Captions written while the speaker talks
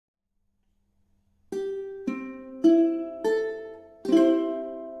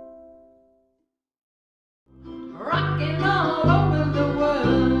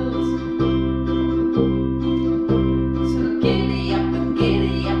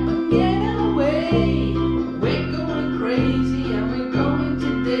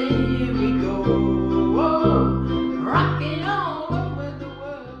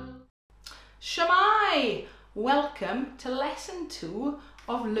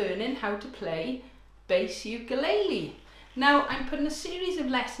learning how to play bass ukulele. Now I'm putting a series of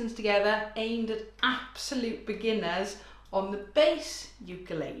lessons together aimed at absolute beginners on the bass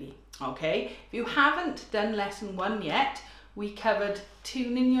ukulele. Okay, if you haven't done lesson 1 yet, we covered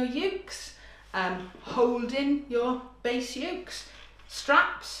tuning your ukes, holding your bass ukes,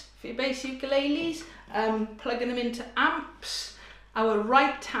 straps for your bass ukuleles, plugging them into amps, our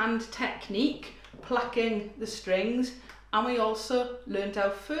right hand technique, plucking the strings, and we also learnt our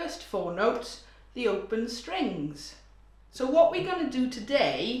first 4 notes, the open strings. So what we're going to do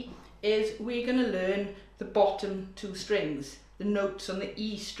today is we're going to learn the bottom 2 strings, the notes on the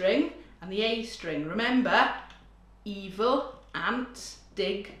E string and the A string. Remember, evil ants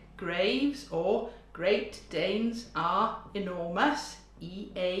dig graves, or Great Danes are enormous, E,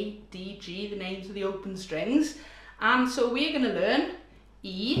 A, D, G, the names of the open strings. And so we're going to learn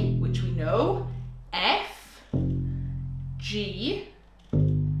E, which we know, F, G,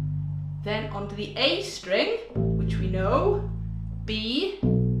 then onto the A string, which we know, B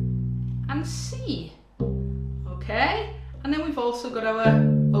and C. Okay, and then we've also got our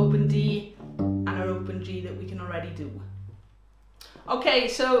open D and our open G that we can already do. Okay,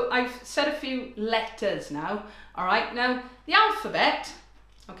 so I've said a few letters now. All right, now the alphabet,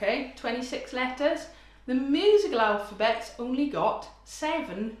 okay, 26 letters. The musical alphabet's only got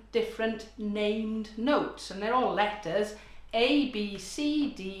 7 different named notes, and they're all letters. A, B,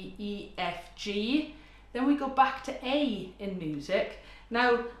 C, D, E, F, G. Then we go back to A in music.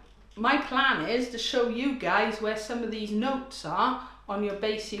 Now, my plan is to show you guys where some of these notes are on your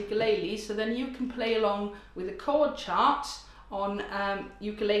bass ukulele, so then you can play along with the chord charts on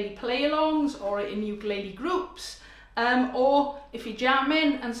ukulele play-alongs or in ukulele groups. Or if you're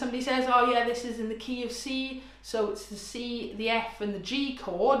jamming and somebody says, oh yeah, this is in the key of C, so it's the C, the F and the G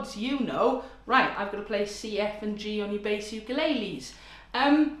chords, you know, right, I've got to play C, F and G on your bass ukuleles.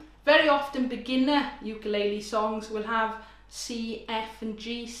 Very often beginner ukulele songs will have C, F and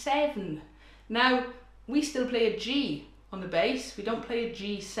G7. Now, we still play a G on the bass, we don't play a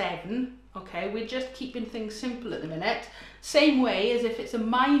G7, okay, we're just keeping things simple at the minute. Same way as if it's a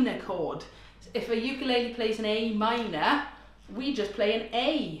minor chord. If a ukulele plays an A minor, we just play an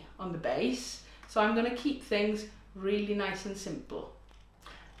A on the bass. So I'm going to keep things really nice and simple.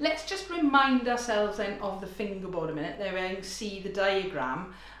 Let's just remind ourselves then of the fingerboard a minute. There you can see the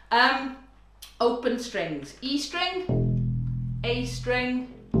diagram. Open strings, E string, A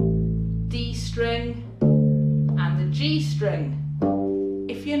string, D string, and the G string.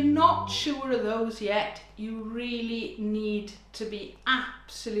 If you're not sure of those yet, you really need to be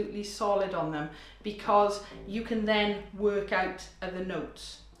absolutely solid on them, because you can then work out the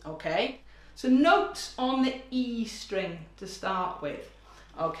notes, okay? So notes on the E string to start with,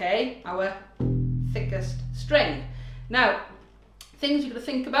 okay? Our thickest string. Now, things you've got to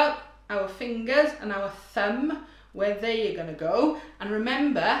think about, our fingers and our thumb, where they are going to go. And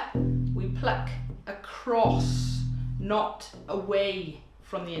remember, we pluck across, not away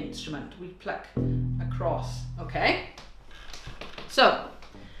from the instrument. We pluck across, okay? So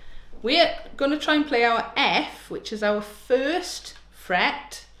we're going to try and play our F, which is our first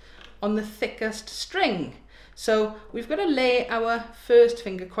fret, on the thickest string. So we've got to lay our first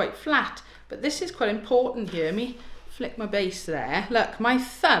finger quite flat, but this is quite important here. Let me flick my bass there. Look, my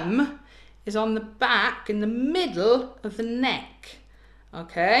thumb is on the back, in the middle of the neck,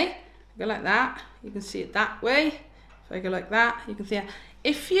 okay? Go like that, you can see it that way. If I go like that, you can see it.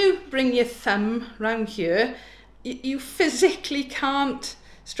 If you bring your thumb round here, you physically can't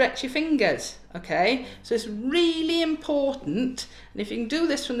stretch your fingers, okay? So it's really important, and if you can do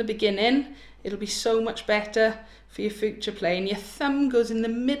this from the beginning, it'll be so much better for your future playing. Your thumb goes in the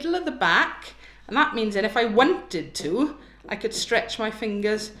middle of the back, and that means that if I wanted to, I could stretch my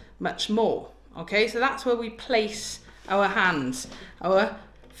fingers much more, okay? So that's where we place our hands. Our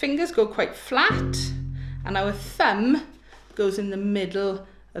fingers go quite flat, and our thumb goes in the middle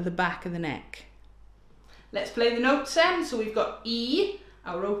of the back of the neck. Let's play the notes then. So we've got E,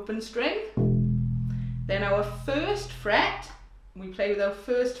 our open string, then our first fret, we play with our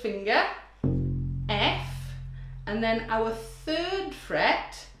first finger, F, and then our third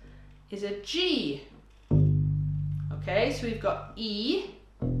fret is a G. Okay, so we've got E,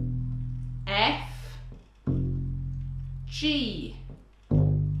 F, G.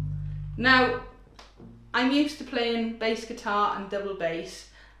 Now, I'm used to playing bass guitar and double bass,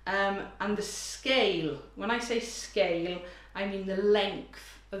 and the scale, when I say scale, I mean the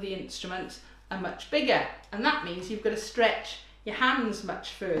length of the instruments are much bigger, and that means you've got to stretch your hands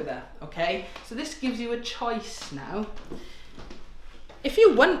much further, okay? So this gives you a choice now. If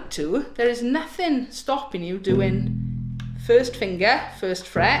you want to, there is nothing stopping you doing first finger, first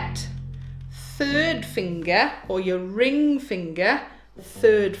fret, third finger or your ring finger,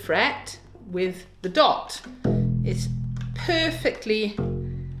 third fret with the dot. It's perfectly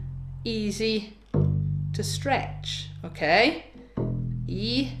easy to stretch, okay?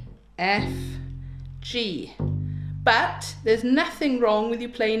 E, F, G. But there's nothing wrong with you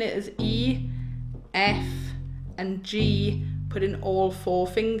playing it as E, F and G, putting all 4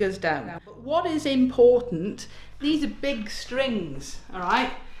 fingers down. But what is important, these are big strings, all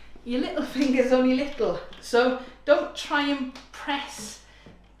right? Your little finger's only little, so don't try and press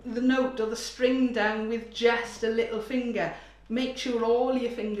the note or the string down with just a little finger. Make sure all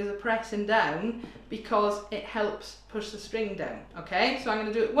your fingers are pressing down because it helps push the string down, okay? So I'm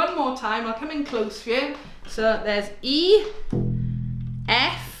going to do it one more time. I'll come in close for you. So there's E,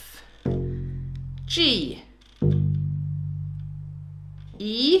 F, G.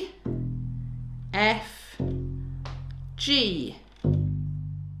 E, F, G.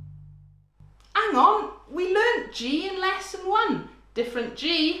 Hang on, we learnt G in lesson 1. Different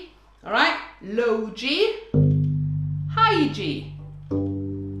G, all right? Low G, high G.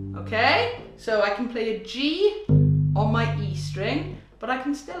 Okay, so I can play a G on my E string, but I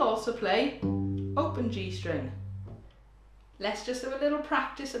can still also play open G string. Let's just have a little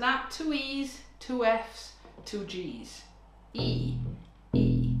practice of that. 2 E's, 2 F's, 2 G's. E,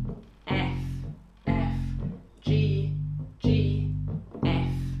 E, F, F, G, G,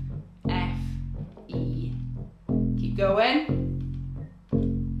 F, F, E. Keep going.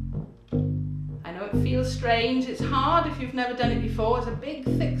 I know it feels strange. It's hard if you've never done it before. It's a big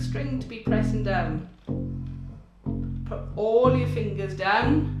thick string to be pressing down. Put all your fingers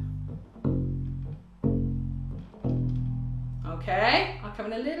down. Okay, I'll come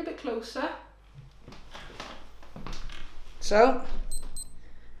in a little bit closer. So,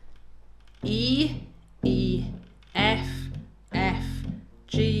 E, E, F, F,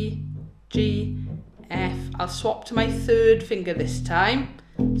 G, G, F. I'll swap to my third finger this time.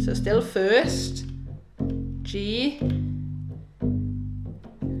 So still first, G,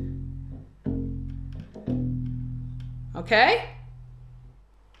 okay?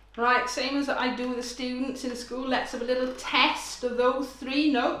 Right, same as I do with the students in school, let's have a little test of those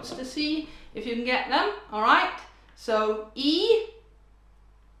 3 notes to see if you can get them, all right? So E,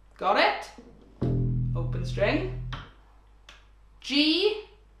 got it, open string, G,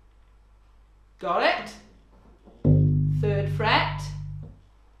 got it, 3rd fret,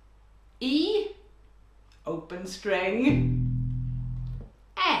 E, open string,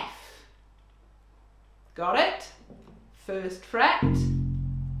 F, got it, 1st fret,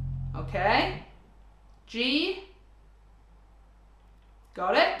 okay, G,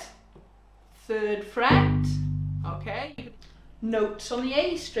 got it, 3rd fret, okay. Notes on the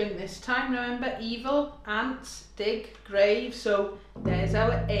A string this time, remember, evil, ants, dig, grave, so there's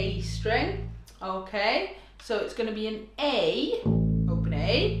our A string, okay. So it's going to be an A, open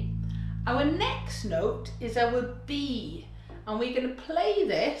A. Our next note is our B, and we're going to play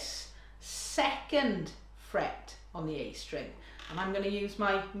this 2nd fret on the A string. And I'm going to use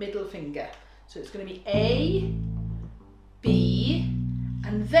my middle finger. So it's going to be A, B,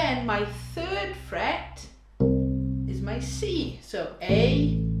 and then my 3rd fret is my C. So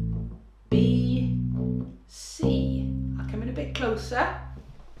A, B, C. I'll come in a bit closer.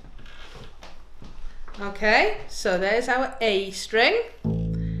 Okay, so there's our A string,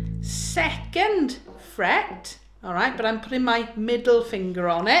 2nd fret, all right, but I'm putting my middle finger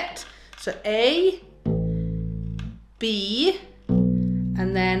on it. So A, B,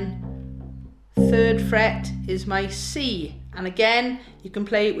 and then 3rd fret is my C. And again, you can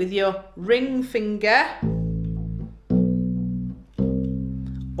play it with your ring finger,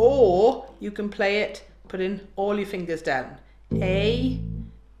 or you can play it putting all your fingers down. A,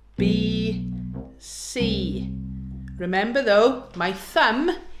 B, C. Remember though, my thumb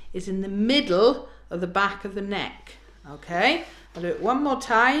is in the middle of the back of the neck. Okay, I'll do it one more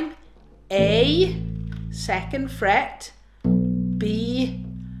time. A, 2nd fret, B,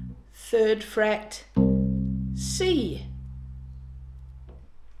 3rd fret, C.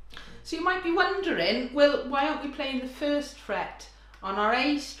 So you might be wondering, well, why aren't we playing the 1st fret on our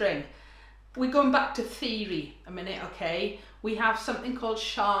A string? We're going back to theory a minute, okay? We have something called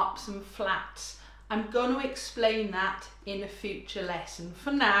sharps and flats. I'm going to explain that in a future lesson.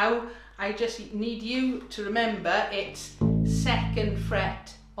 For now, I just need you to remember it's 2nd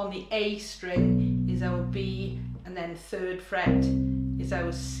fret on the A string is our B, and then 3rd fret is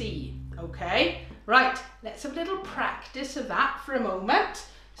our C, okay? Right, let's have a little practice of that for a moment.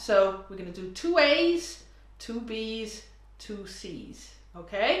 So we're going to do 2 A's, 2 B's, 2 C's,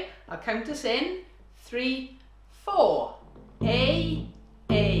 okay? I'll count us in, 3, 4. A,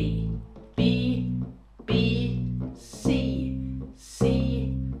 B, B, C,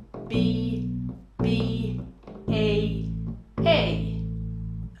 C, B, B, A.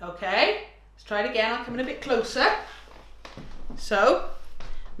 Okay, let's try it again. I'll come in a bit closer. So,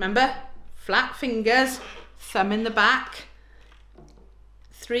 remember, flat fingers, thumb in the back.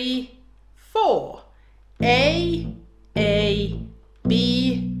 3, 4. A, B,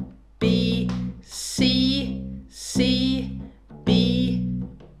 B, C, C, B,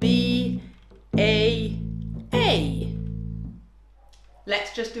 B, A.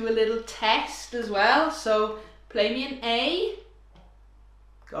 Let's just do a little test as well. So play me an A.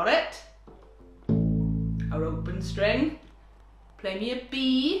 Got it? Our open string. Play me a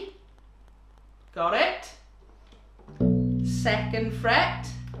B. Got it? Second fret.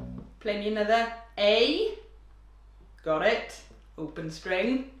 Play me another A. Got it? Open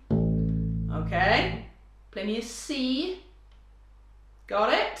string. Okay. Play me a C.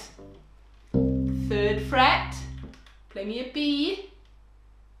 Got it? Third fret. Play me a B.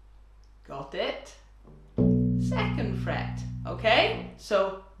 Got it? Second fret. Okay?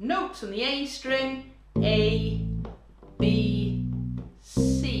 So notes on the A string. A, B,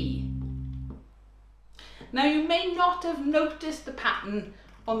 C. Now you may not have noticed the pattern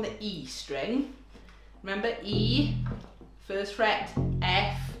on the E string. Remember E, first fret,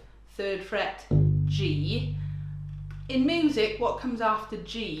 F, third fret, G. In music, what comes after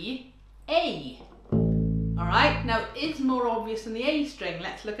G? A. Alright, now it is more obvious in the A string.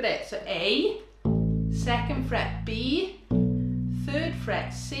 Let's look at it. So A, second fret B, third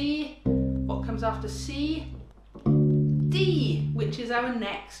fret C. What comes after C? D, which is our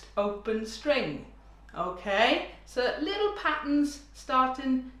next open string. Okay, so little patterns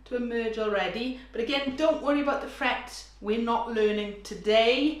starting to emerge already, but again, don't worry about the frets. We're not learning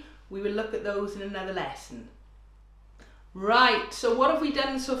today. We will look at those in another lesson. Right, so what have we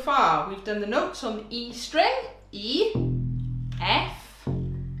done so far? We've done the notes on the E string, E, F,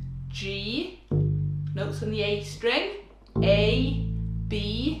 G, notes on the A string, A,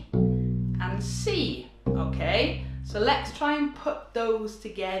 B, and C. Okay, so let's try and put those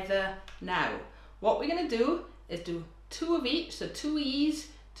together now. What we're going to do is do 2 of each, so 2 E's,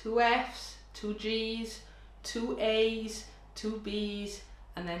 2 F's, 2 G's, 2 A's, 2 B's,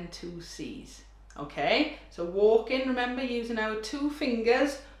 and then 2 C's. Okay, so walking, remember, using our 2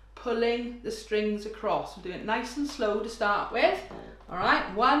 fingers, pulling the strings across. We'll do it nice and slow to start with. All right,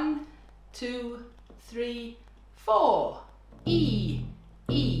 1, 2, 3, 4. E,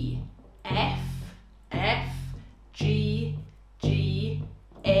 E, F, F, G, G,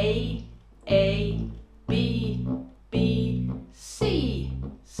 A, B, B, C,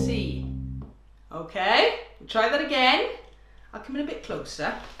 C. Okay, we'll try that again. I'll come in a bit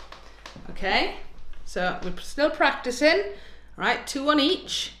closer. Okay, so we're still practicing. All right, 2 on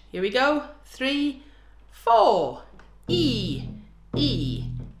each. Here we go. 3, 4. E, E,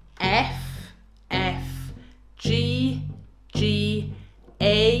 F, F, G, G,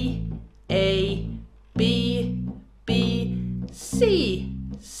 A, B, B, C,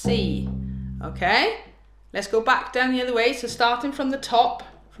 C. Okay, let's go back down the other way. So starting from the top,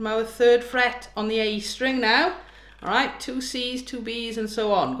 from our 3rd fret on the A string now. All right, 2 C's, 2 B's, and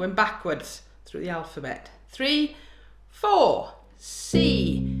so on, going backwards through the alphabet. 3, 4.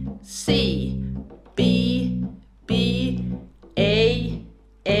 C, C, B, B, A,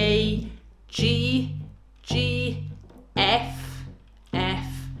 G, G, F, F,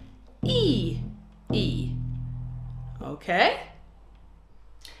 E, E. Okay.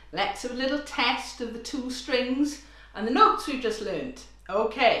 Let's have a little test of the 2 strings and the notes we've just learnt.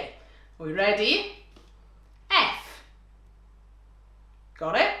 Okay, are we ready? F.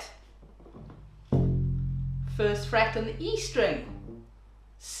 Got it? 1st fret on the E string.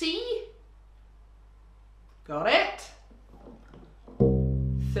 C. Got it?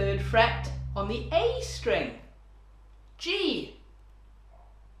 3rd fret on the A string. G.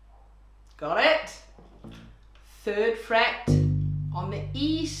 Got it? 3rd fret on the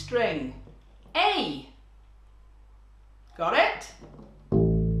E string. A. Got it?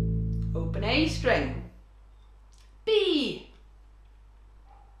 Open A string. B.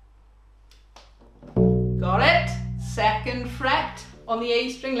 Got it? 2nd fret on the A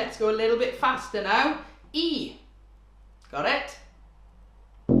string. Let's go a little bit faster now. E. Got it?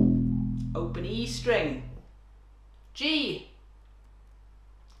 Open E string. G.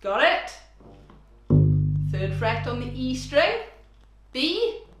 Got it? 3rd fret on the E string.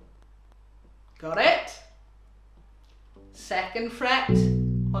 B. Got it? 2nd fret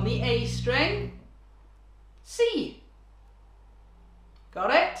on the A string. C.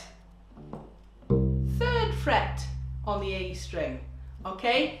 Got it? 3rd fret on the A string.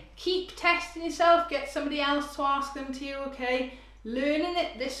 Okay, keep testing yourself, get somebody else to ask them to you, okay? Learning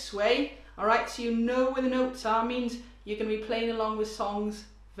it this way, all right, so you know where the notes are, means you're going to be playing along with songs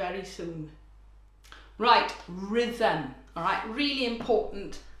very soon. Right, rhythm, all right, really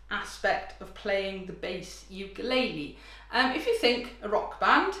important aspect of playing the bass ukulele. If you think a rock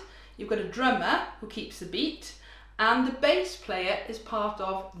band, you've got a drummer who keeps the beat, and the bass player is part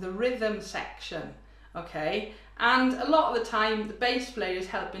of the rhythm section, okay? And a lot of the time, the bass player is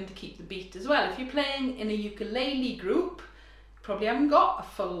helping to keep the beat as well. If you're playing in a ukulele group, you probably haven't got a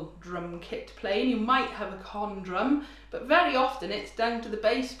full drum kit playing. You might have a con drum, but very often it's down to the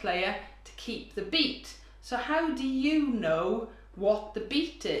bass player to keep the beat. So how do you know what the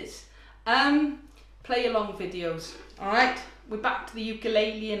beat is? Play along videos, all right? We're back to the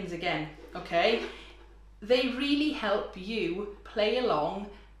ukuleleans again, okay? They really help you play along,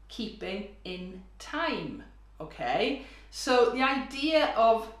 keeping in time. Okay, so the idea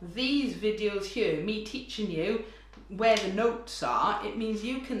of these videos here, me teaching you where the notes are, it means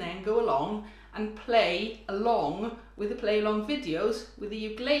you can then go along and play along with the play along videos with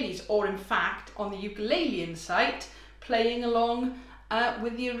the ukuleles, or in fact on the ukulelean site, playing along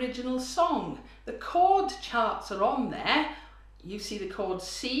with the original song. The chord charts are on there. You see the chord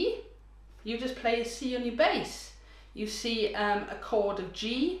C, you just play a C on your bass. You see a chord of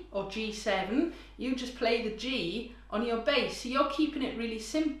G or G7, you just play the G on your bass. So you're keeping it really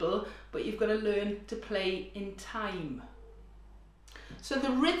simple, but you've got to learn to play in time. So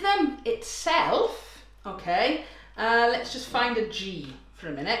the rhythm itself, okay, let's just find a G for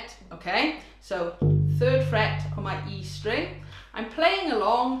a minute, okay? So 3rd fret on my E string, I'm playing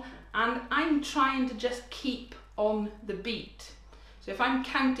along and I'm trying to just keep on the beat. So if I'm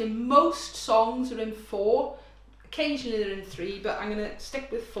counting, most songs are in 4, occasionally they're in 3, but I'm going to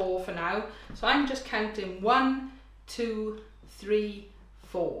stick with 4 for now. So I'm just counting 1, 2, 3,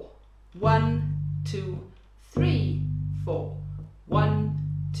 4. 1, 2, 3, 4.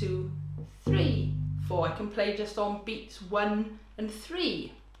 1, 2, 3, 4. I can play just on beats 1 and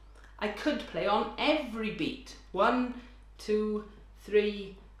 3. I could play on every beat. 1, 2,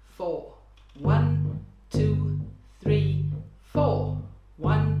 3, 4. 1, 2, 3, 4.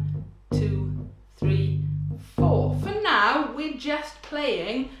 1, 2, 3, 4. For now, we're just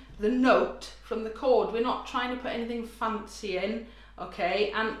playing the note from the chord. We're not trying to put anything fancy in,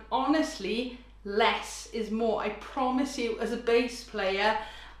 okay? And honestly, less is more. I promise you, as a bass player,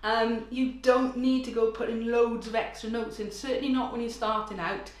 you don't need to go putting loads of extra notes in, certainly not when you're starting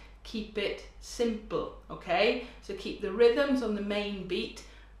out. Keep it simple, okay? So keep the rhythms on the main beat,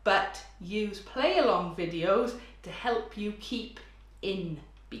 but use play along videos to help you keep in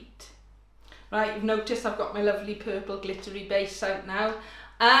beat. Right, you've noticed I've got my lovely purple glittery bass out now.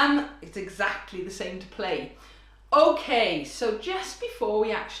 It's exactly the same to play. Okay, so just before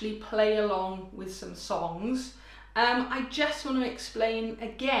we actually play along with some songs, I just want to explain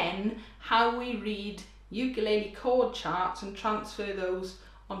again how we read ukulele chord charts and transfer those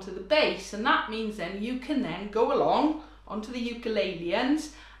onto the bass. And that means then you can then go along onto the ukuleleans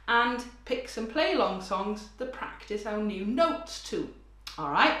and pick some play along songs to practice our new notes to. All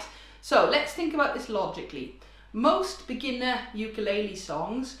right. So let's think about this logically. Most beginner ukulele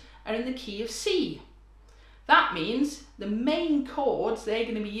songs are in the key of C. That means the main chords they're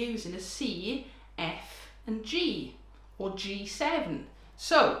going to be using are C, F and G, or G7.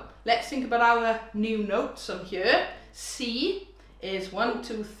 So let's think about our new notes on here. C is 1,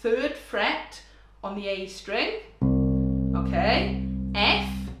 2, 3rd fret on the A string. Okay. F,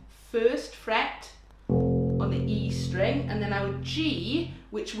 1st fret on the E string, and then our G,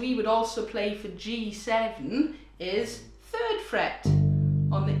 which we would also play for G7, is 3rd fret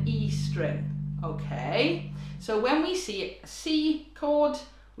on the E string. Okay, so when we see a C chord,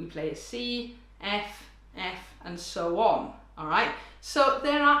 we play a C, F, F, and so on. All right, so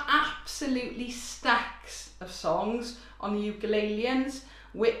there are absolutely stacks of songs on the ukuleleans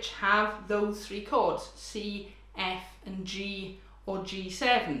which have those 3 chords, C, F, and G, or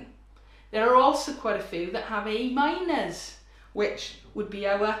G7. There are also quite a few that have A minors, which would be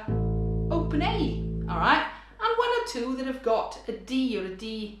our open A, all right? And 1 or 2 that have got a D or a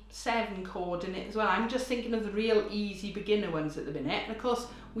D7 chord in it as well. I'm just thinking of the real easy beginner ones at the minute. And of course,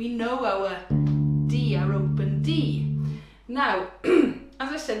 we know our D, our open D. Now, as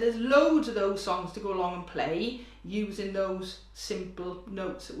I said, there's loads of those songs to go along and play using those simple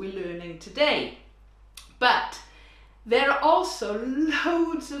notes that we're learning today. But there are also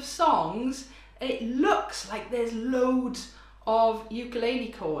loads of songs. It looks like there's loads of ukulele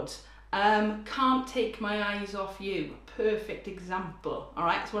chords. Can't Take My Eyes Off You, perfect example. All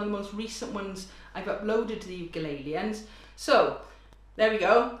right, it's one of the most recent ones I've uploaded to the Ukuleleans. So there we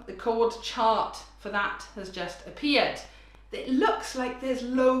go, the chord chart for that has just appeared. It looks like there's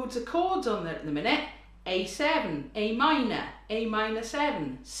loads of chords on there at the minute. A7, A minor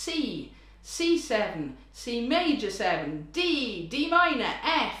 7, C, C7, C major 7, D, D minor,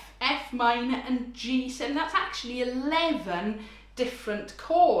 F, F minor and G7. That's actually 11 different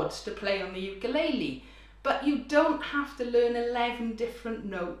chords to play on the ukulele. But you don't have to learn 11 different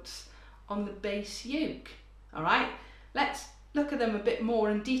notes on the bass uke. Alright, let's look at them a bit more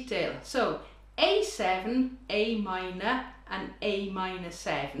in detail. So A7, A minor and A minor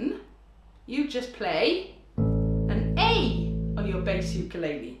 7. You just play an A on your bass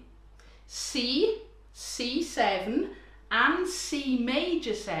ukulele. C, C7 and C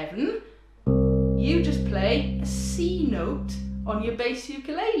major 7, you just play a C note on your bass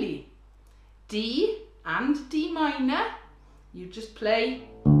ukulele. D and D minor, you just play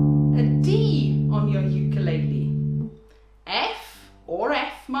a D on your ukulele. F or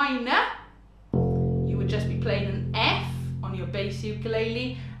F minor, you would just be playing an F on your bass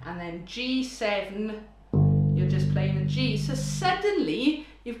ukulele, and then G7, you're just playing a G. So suddenly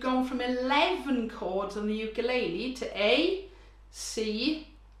you've gone from 11 chords on the ukulele to A, C,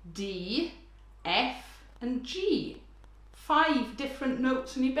 D, F and G. 5 different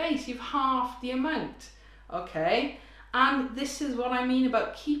notes on your bass. You've halved the amount, okay? And this is what I mean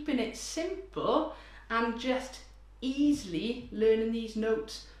about keeping it simple and just easily learning these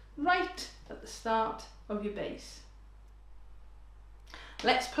notes right at the start of your bass.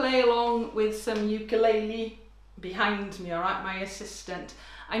 Let's play along with some ukulele behind me, alright, my assistant.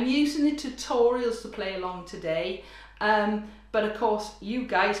 I'm using the tutorials to play along today, but of course you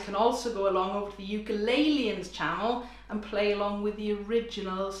guys can also go along over to the Ukuleleans channel and play along with the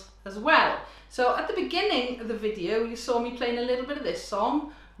originals as well. So at the beginning of the video you saw me playing a little bit of this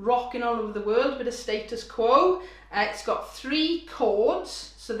song, Rocking All Over the World, bit of Status Quo. It's got 3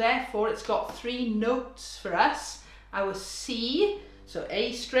 chords, so therefore it's got 3 notes for us. Our C, so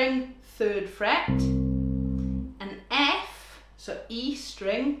A string, 3rd fret, an F, so E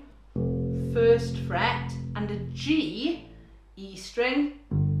string, 1st fret, and a G, E string,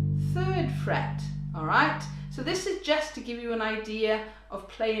 3rd fret. Alright, so this is just to give you an idea of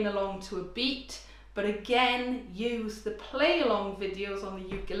playing along to a beat, but again use the play along videos on the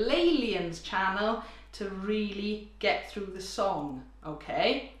Ukuleleans channel to really get through the song.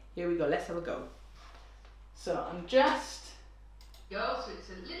 Okay, here we go, let's have a go. So I'm just so it's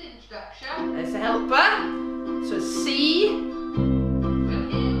a little introduction. There's a helper. So C,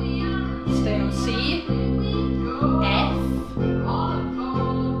 stay on C, F,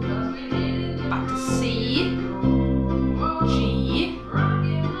 back to C, G,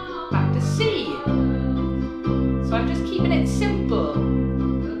 back to C. So I'm just keeping it simple.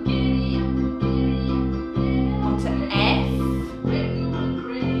 Onto F,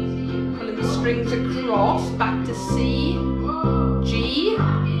 pulling the strings across, back to C, G,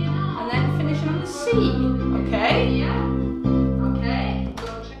 and then finishing on the C, okay? Yeah. Okay.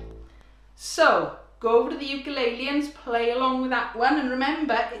 So, go over to the Ukuleleans, play along with that one, and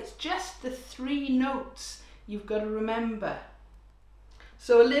remember, it's just the 3 notes you've got to remember.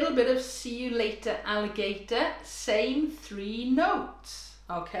 So a little bit of See You Later Alligator, same 3 notes,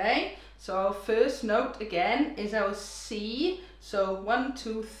 okay? So our first note again is our C, so 1,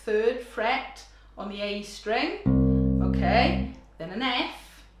 2, 3rd fret on the A string, okay? Then an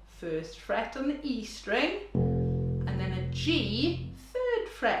F, 1st fret on the E string, and then a G, 3rd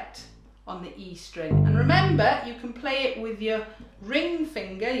fret on the E string. And remember, you can play it with your ring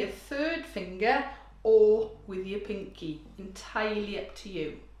finger, your 3rd finger, or with your pinky, entirely up to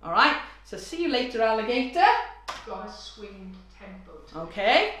you. Alright, so See You Later Alligator. Got a swinged tempo.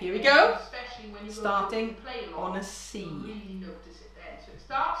 Okay, here we go. Especially when you starting play along, on a C. You really notice it then. So it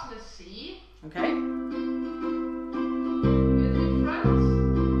starts on a C. Okay.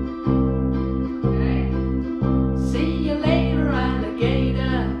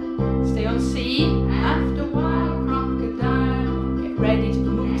 C, after a while, crocodile. Get ready to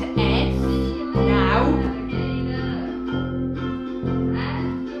move to F. Now,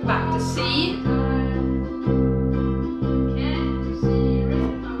 back to C,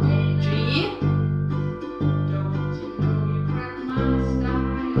 G.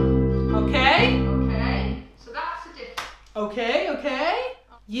 Okay? Okay, so that's the difference. Okay, okay.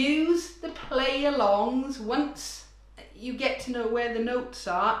 Use the play-alongs once you get to know where the notes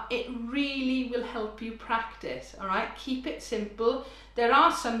are. It really will help you practice, all right? Keep it simple. There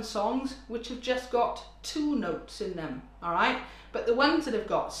are some songs which have just got 2 notes in them, all right? But the ones that have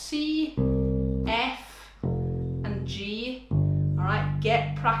got C, F and G, all All right,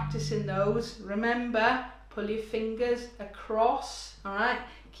 get practicing those. Remember, pull your fingers across, all right?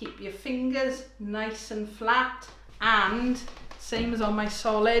 Keep your fingers nice and flat, and same as on my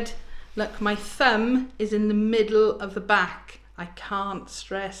solid, look, my thumb is in the middle of the back. I can't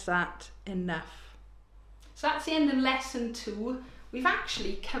stress that enough. So that's the end of lesson 2. We've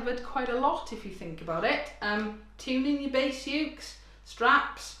actually covered quite a lot if you think about it. Tuning your bass ukes,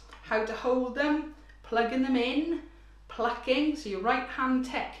 straps, how to hold them, plugging them in, plucking, so your right hand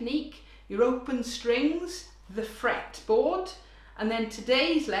technique, your open strings, the fretboard, and then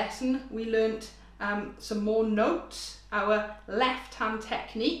today's lesson we learnt some more notes, our left hand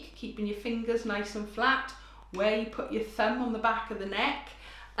technique, keeping your fingers nice and flat, where you put your thumb on the back of the neck,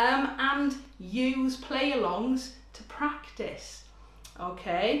 and use play-alongs to practice.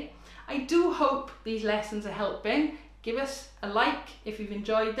 Okay, I do hope these lessons are helping. Give us a like if you've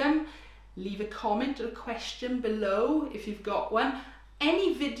enjoyed them. Leave a comment or a question below if you've got one.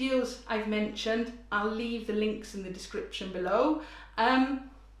 Any videos I've mentioned, I'll leave the links in the description below.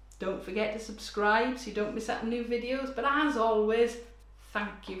 Don't forget to subscribe so you don't miss out on new videos. But as always,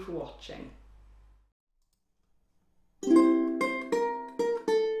 thank you for watching.